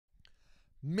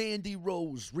Mandy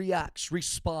Rose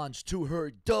responds to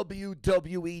her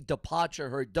WWE departure,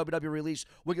 her WWE release.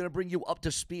 We're going to bring you up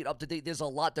to speed, up to date. There's a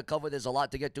lot to cover. There's a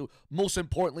lot to get to. Most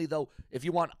importantly, though, if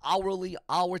you want hourly,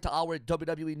 hour-to-hour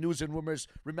WWE news and rumors,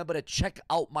 remember to check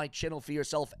out my channel for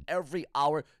yourself every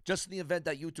hour, just in the event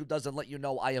that YouTube doesn't let you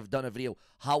know I have done a video.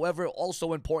 However,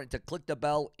 also important to click the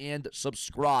bell and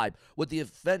subscribe. With the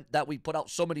event that we put out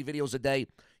so many videos a day,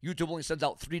 YouTube only sends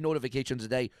out 3 notifications a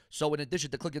day. So in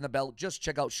addition to clicking the bell, just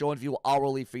check out Show and View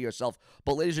hourly for yourself.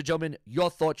 But ladies and gentlemen, your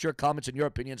thoughts, your comments, and your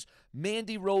opinions.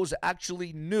 Mandy Rose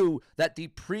actually knew that the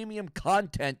premium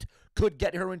content could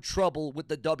get her in trouble with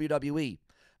the WWE.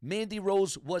 Mandy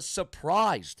Rose was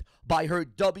surprised by her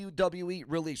WWE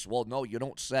release. Well, no, you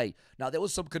don't say. Now, there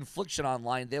was some confliction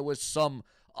online. There was some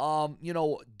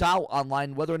doubt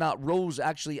online whether or not Rose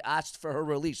actually asked for her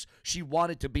release. She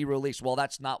wanted to be released. Well,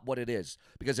 that's not what it is,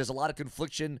 because there's a lot of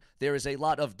confliction. There is a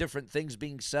lot of different things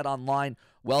being said online.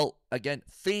 Well, again,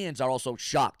 fans are also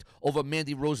shocked over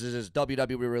Mandy Rose's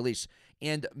WWE release.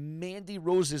 And Mandy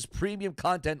Rose's premium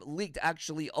content leaked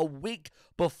actually a week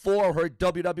before her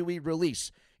WWE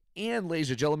release. And, ladies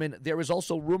and gentlemen, there is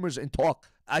also rumors and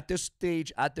talk at this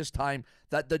stage, at this time,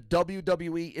 that the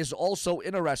WWE is also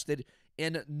interested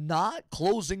in not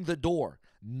closing the door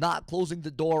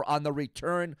on the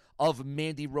return of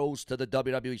Mandy Rose to the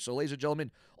WWE. So, ladies and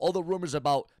gentlemen, all the rumors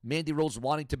about Mandy Rose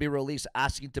wanting to be released,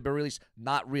 asking to be released,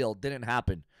 not real, didn't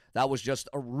happen. That was just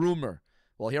a rumor.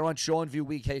 Well, here on Show and View,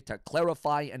 we hate to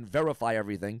clarify and verify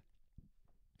everything.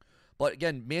 But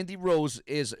again, Mandy Rose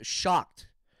is shocked,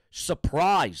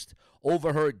 surprised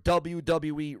over her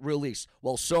WWE release.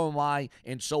 Well, so am I,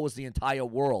 and so is the entire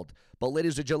world. But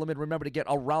ladies and gentlemen, remember to get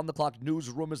around-the-clock news,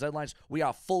 rumors, headlines. We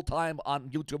are full-time on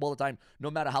YouTube all the time. No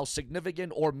matter how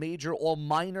significant or major or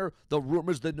minor the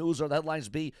rumors, the news, or the headlines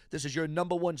be, this is your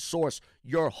number one source,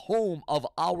 your home of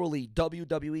hourly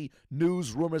WWE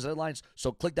news, rumors, headlines.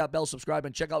 So click that bell, subscribe,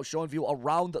 and check out Show and View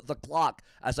around the clock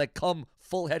as I come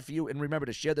full head for you. And remember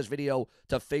to share this video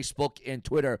to Facebook and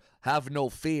Twitter. Have no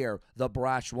fear, the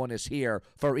brash one is here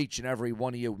for each and every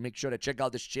one of you. Make sure to check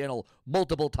out this channel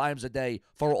multiple times a day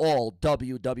for all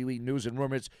WWE news and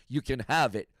rumors. You can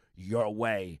have it your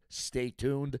way. Stay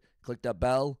tuned. Click the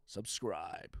bell.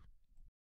 Subscribe.